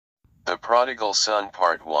The Prodigal Son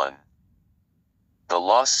Part 1. The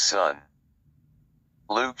Lost Son.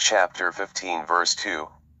 Luke chapter 15 verse 2,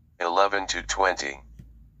 11-20.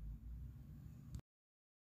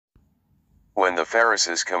 When the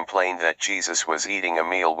Pharisees complained that Jesus was eating a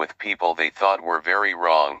meal with people they thought were very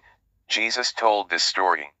wrong, Jesus told this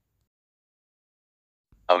story.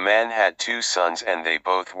 A man had 2 sons and they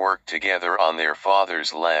both worked together on their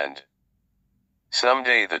father's land.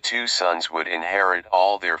 Someday the 2 sons would inherit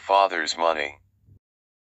all their father's money.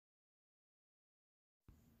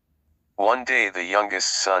 One day the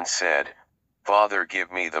youngest son said, "Father,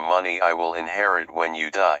 give me the money I will inherit when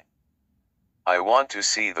you die. I want to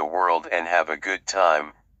see the world and have a good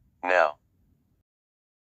time, now."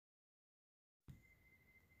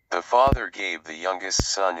 The father gave the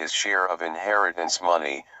youngest son his share of inheritance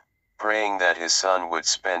money, praying that his son would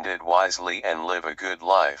spend it wisely and live a good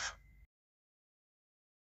life.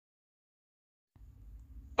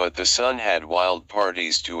 But the son had wild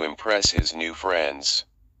parties to impress his new friends.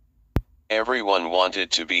 Everyone wanted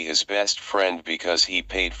to be his best friend because he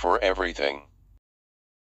paid for everything.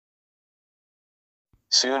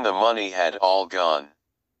 Soon the money had all gone.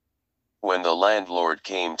 When the landlord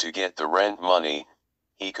came to get the rent money,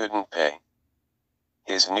 he couldn't pay.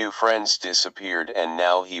 His new friends disappeared and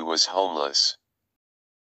now he was homeless.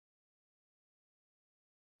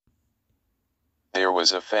 There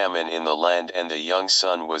was a famine in the land and the young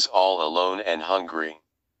son was all alone and hungry.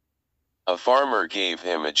 A farmer gave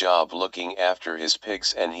him a job looking after his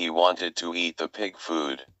pigs and he wanted to eat the pig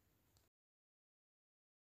food.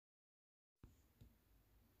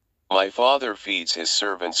 "My father feeds his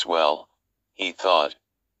servants well," he thought.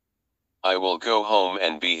 "I will go home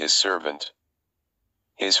and be his servant."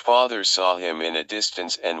 His father saw him in a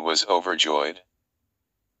distance and was overjoyed.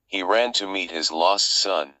 He ran to meet his lost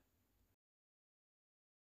son.